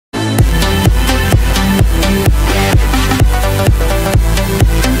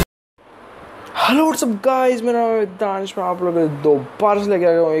Hello what's up guys, मेरा नाम है दानिश। मैं आप लोगों के दोबारा से लेके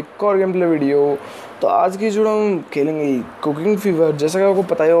आ गया हूँ एक और गेम प्ले वीडियो। तो आज की जो हम खेलेंगे कुकिंग फीवर। जैसा कि आपको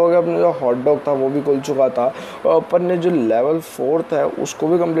पता ही होगा, अपना जो हॉट डॉग था वो भी खुल चुका था और अपन ने जो लेवल 4 है उसको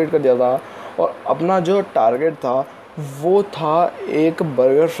भी कंप्लीट कर दिया था। और अपना जो टारगेट था वो था एक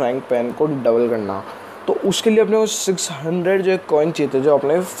बर्गर फ्राइंग पैन को डबल करना। तो उसके लिए अपने को 600 जो कॉइन चाहिए थे, जो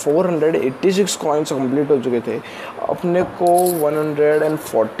अपने 486 कॉइन्स कंप्लीट हो चुके थे। अपने को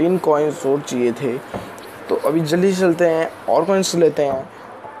 114 कॉइन्स और चाहिए थे। तो अभी जल्दी से चलते हैं और कॉइन्स लेते हैं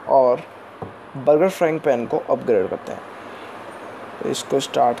और बर्गर फ्राइंग पैन को अपग्रेड करते हैं। तो इसको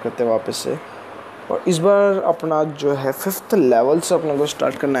स्टार्ट करते हैं वापस से। और इस बार अपना जो है 5th लेवल से अपने को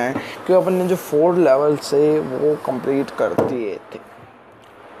स्टार्ट करना है, क्योंकि अपन ने जो 4 लेवल से वो कंप्लीट कर दिए थे।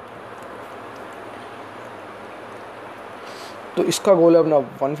 तो इसका गोल है अपना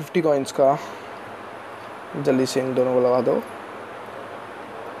 150 कॉइन्स का। जल्दी से इन दोनों को लगा दो।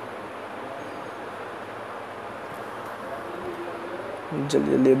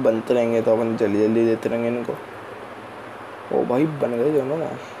 जल्दी जल्दी बनते रहेंगे तो अपन जल्दी जल्दी देते रहेंगे इनको। ओ भाई, बन गए दोनों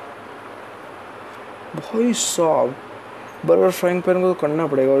भाई साहब। बर्गर फ्राइंग पैन को तो करना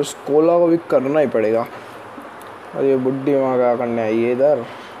पड़ेगा और इस कोला को भी करना ही पड़ेगा। और ये बुड्ढी माँ क्या करने आई है इधर?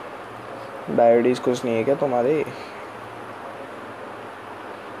 डायबिटीज़ कुछ नहीं है क्या तुम्हारे?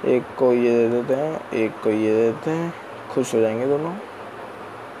 एक को ये दे देते हैं, एक को ये दे देते हैं, खुश हो जाएंगे दोनों।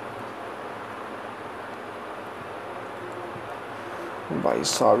 भाई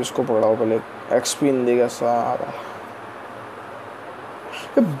साहब, इसको पकड़ाओ पहले। एक्सपी नहीं देगा सारा।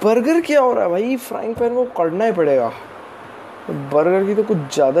 ये बर्गर क्या हो रहा है भाई? फ्राइंग पैन को करना ही पड़ेगा। बर्गर की तो कुछ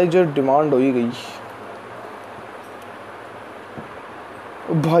ज़्यादा ही जो डिमांड हो ही गई।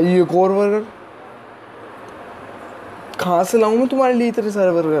 भाई एक और बर्गर कहाँ से लाऊं मैं तुम्हारे लिए इतने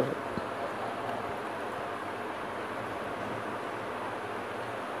सारे बर्गर?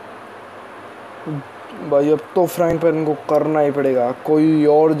 भाई अब तो फ्राइंग पैन को करना ही पड़ेगा, कोई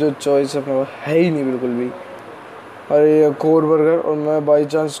और जो चॉइस अपने पास है ही नहीं बिल्कुल भी। अरे एक और बर्गर, और मैं बाई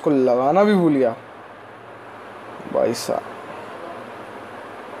चांस इसको लगाना भी भूल गया। भाई साहब,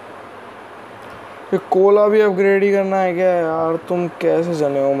 ये कोला भी अपग्रेड ही करना है क्या यार? तुम कैसे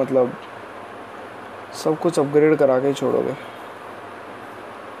जाने हो? मतलब सब कुछ अपग्रेड करा के ही छोड़ोगे।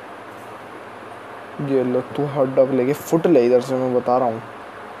 ये लो, तू हॉट डॉग लेके फुट ले इधर से, मैं बता रहा हूँ।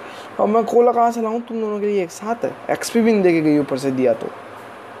 अब मैं कोला कहाँ से लाऊं तुम दोनों के लिए एक साथ? है एक्सपी भी नहीं दे के गई ऊपर से दिया तो।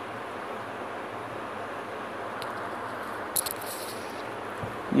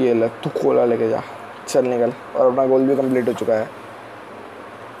 ये ले, तू कोला लेके जा। चल निकल। और अपना गोल भी कंप्लीट हो चुका है।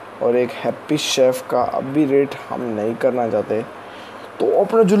 और एक हैप्पी शेफ का अब भी रेट हम नहीं करना चाहते। तो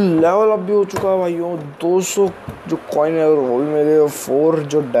अपना जो लेवल अब भी हो चुका है भाइयों, 200 जो कॉइन है वो भी मिल गए और 4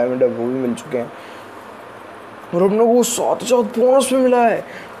 जो डायमंड है वो भी मिल चुके हैं। और अपने को साथ ही साथ बोनस भी मिला है।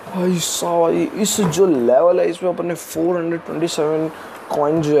 भाई साहब, इस जो लेवल है इसमें अपने 427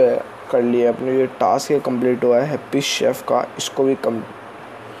 कॉइन जो है कर लिए। अपने ये टास्क है कंप्लीट हुआ है हैप्पी शेफ का, इसको भी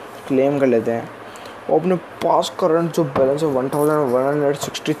क्लेम कर लेते हैं। और अपने पास करंट जो बैलेंस है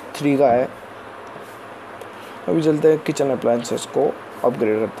 1163 का है। अभी चलते हैं किचन अप्लायंसेस को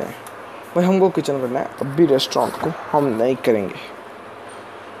अपग्रेड करते हैं। भाई हमको किचन करना है, अब भी रेस्टोरेंट को हम नहीं करेंगे।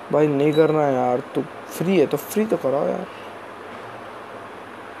 भाई नहीं करना है यार, तू फ्री है तो फ्री तो कराओ यार।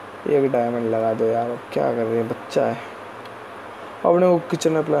 एक डायमंड लगा दो यार, अब क्या कर रहे हैं, बच्चा है। अपने को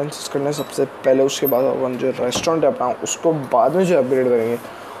किचन अप्लायंसेस करना है सबसे पहले, उसके बाद अपन जो रेस्टोरेंट है अपना उसको बाद में जो अपग्रेड करेंगे।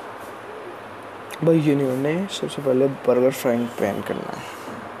 भाई ये नहीं करना है, सबसे पहले बर्गर फ्राइंग पैन करना है।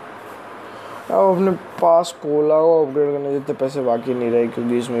 अब अपने पास कोला को अपग्रेड करने जितने पैसे बाकी नहीं रहे,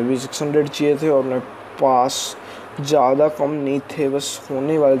 क्योंकि इसमें भी 600 चाहिए थे और अपने पास ज़्यादा कम नहीं थे, बस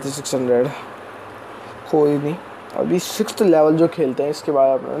होने वाले थे 600। कोई नहीं, अभी 6th लेवल जो खेलते हैं इसके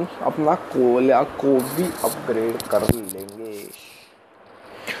बाद अपन अपना कोला को भी अपग्रेड कर लेंगे।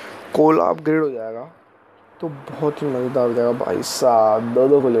 कोला अपग्रेड हो जाएगा तो बहुत ही मज़ेदार हो जाएगा भाई साहब।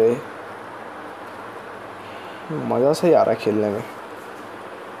 दो को ले, मज़ा से आ रहा है खेलने में।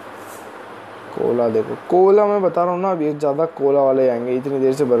 कोला देखो, कोला मैं बता रहा हूँ ना, अभी एक ज़्यादा कोला वाले आएंगे। इतनी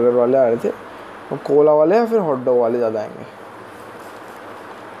देर से बर्गर वाले आ रहे थे, और कोला वाले या फिर हॉट डॉग वाले ज़्यादा आएंगे।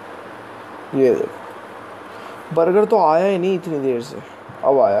 ये देखो, बर्गर तो आया ही नहीं इतनी देर से,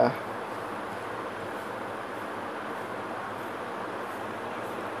 अब आया है।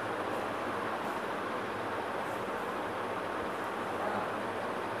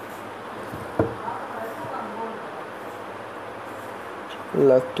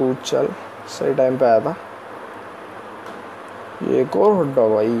 तू चल, सही टाइम पे आया था। ये एक और हॉट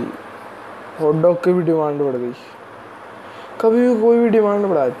डॉग। भाई हॉट डॉग की भी डिमांड बढ़ गई। कभी भी कोई भी डिमांड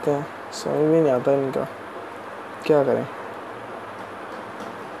बढ़ा देते हैं, समझ में नहीं आता इनका, क्या करें।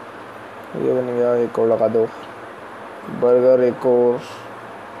 ये बन गया, एक और लगा दो। बर्गर एक और,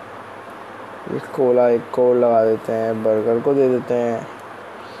 एक कोला एक और लगा देते हैं, बर्गर को दे देते हैं।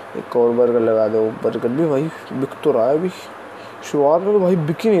 एक और बर्गर लगा दो। बर्गर भी भाई बिक तो रहा है अभी, शुरुआत में तो भाई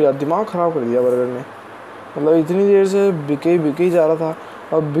बिक ही नहीं रहा, दिमाग ख़राब कर दिया बर्गर ने। मतलब इतनी देर से बिके ही जा रहा था,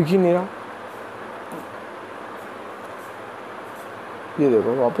 अब बिक ही नहीं रहा। ये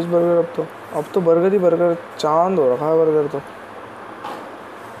देखो वापस बर्गर, अब तो बर्गर ही बर्गर, चांद हो रखा है बर्गर तो।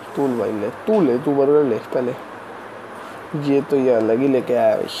 तू भाई ले, तू बर्गर ले पहले। ये अलग ही लेके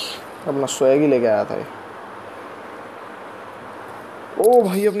आया भाई, अपना स्वैग ही लेके आया था ये। ओ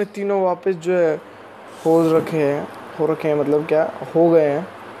भाई अपने तीनों वापस जो है हो रखे हैं, मतलब क्या हो गए हैं।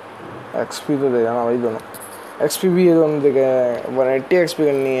 एक्सपी तो देगा ना भाई दोनों, एक्सपी भी ये दोनों दे गए हैं। 180 एक्सपी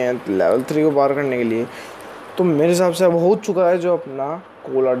करनी है लेवल 3 को पार करने के लिए। तो मेरे हिसाब से अब हो चुका है जो अपना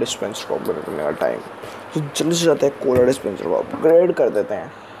कोला डिस्पेंसर को अपग्रेड करने का टाइम। तो जल्दी से जाते हैं कोला डिस्पेंसर को अपग्रेड कर देते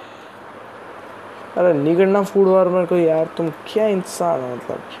हैं। अरे नहीं करना फूड वार मेरे को यार, तुम क्या इंसान हो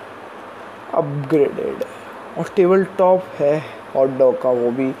मतलब। अपग्रेडेड और टेबल टॉप है हॉट डॉग का,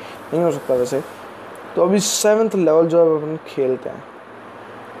 वो भी नहीं हो सकता वैसे। तो अभी 7th लेवल जो है अपन खेलते हैं।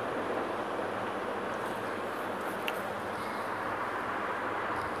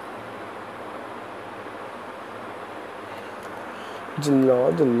 जिल्लो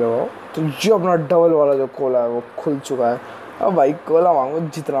तो जो अपना डबल वाला जो कोला है वो खुल चुका है। अब भाई कोला मांगो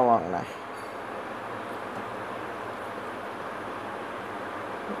जितना मांगना है।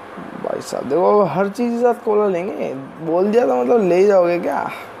 भाई साहब देखो हर चीज़ के साथ कोला लेंगे, बोल दिया तो मतलब ले जाओगे क्या।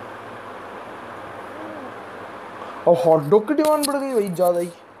 और हॉट डॉग की डिमांड बढ़ गई भाई ज़्यादा ही।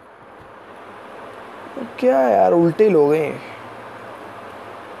 तो क्या है यार, उल्टे लोग हैं।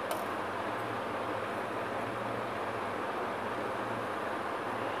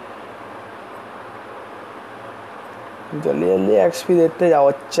 जल्दी जल्दी एक्सपी देते जाओ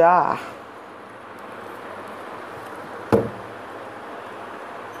अच्छा।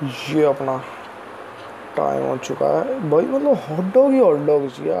 ये अपना टाइम हो चुका है भाई, मतलब हॉट डॉग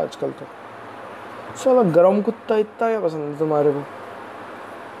चाहिए आजकल तो। साला गरम कुत्ता इतना क्या पसंद है तुम्हारे को।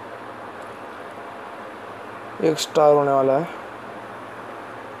 1 स्टार होने वाला है,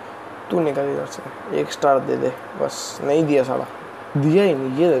 तू निकल इधर से। 1 स्टार दे दे बस। नहीं दिया साला, दिया ही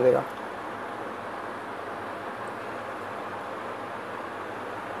नहीं, ये दे देगा।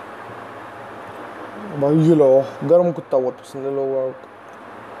 भाई ये लो, गरम कुत्ता बहुत पसंद है लोगों को।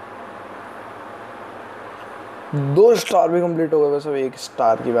 2 स्टार भी कंप्लीट हो गए, बस अब 1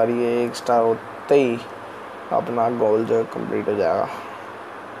 स्टार की बारी है। 1 स्टार होते ही अपना गोल जो है कंप्लीट हो जाएगा।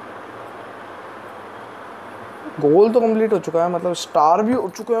 गोल तो कंप्लीट हो चुका है, मतलब स्टार भी हो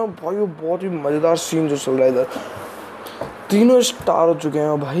चुके हैं भाई। वो बहुत ही मज़ेदार सीन जो चल रहा है इधर, तीनों स्टार हो चुके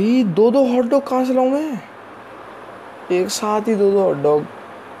हैं भाई। 2-2 हॉट डॉग कहाँ से लाऊं मैं एक साथ ही, 2-2 हॉट डॉग।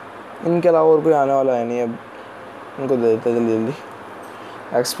 इनके अलावा और कोई आने वाला है नहीं अब, उनको दे देते जल्दी जल्दी।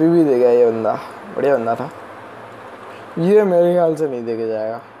 एक्सपी भी दे गया ये बंदा, बढ़िया बंदा था ये। मेरे ख्याल से नहीं देके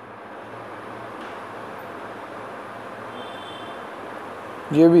जाएगा,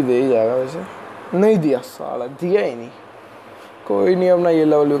 ये भी दे ही जाएगा वैसे। नहीं दिया साला, दिया ही नहीं। कोई नहीं, अपना ये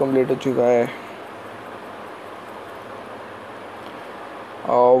लेवल भी कंप्लीट हो चुका है।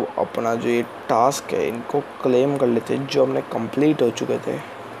 और अपना जो ये टास्क है इनको क्लेम कर लेते हैं जो हमने कंप्लीट हो चुके थे।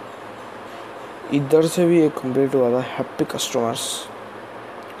 इधर से भी एक कंप्लीट हुआ था, हैप्पी कस्टमर्स।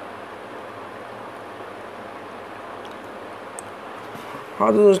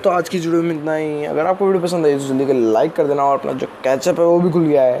 हाँ तो दोस्तों आज की वीडियो में इतना ही। अगर आपको वीडियो पसंद आई तो जल्दी कर लाइक कर देना, और अपना जो कैचअप है वो भी खुल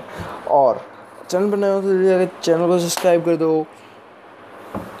गया है। और चैनल पर नए हो तो जल्दी चैनल को सब्सक्राइब कर दो।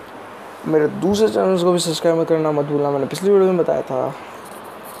 मेरे दूसरे चैनल्स को भी सब्सक्राइब करना मत भूलना, मैंने पिछली वीडियो में बताया था।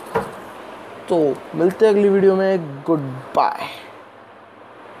 तो मिलते हैं अगली वीडियो में, गुड बाय।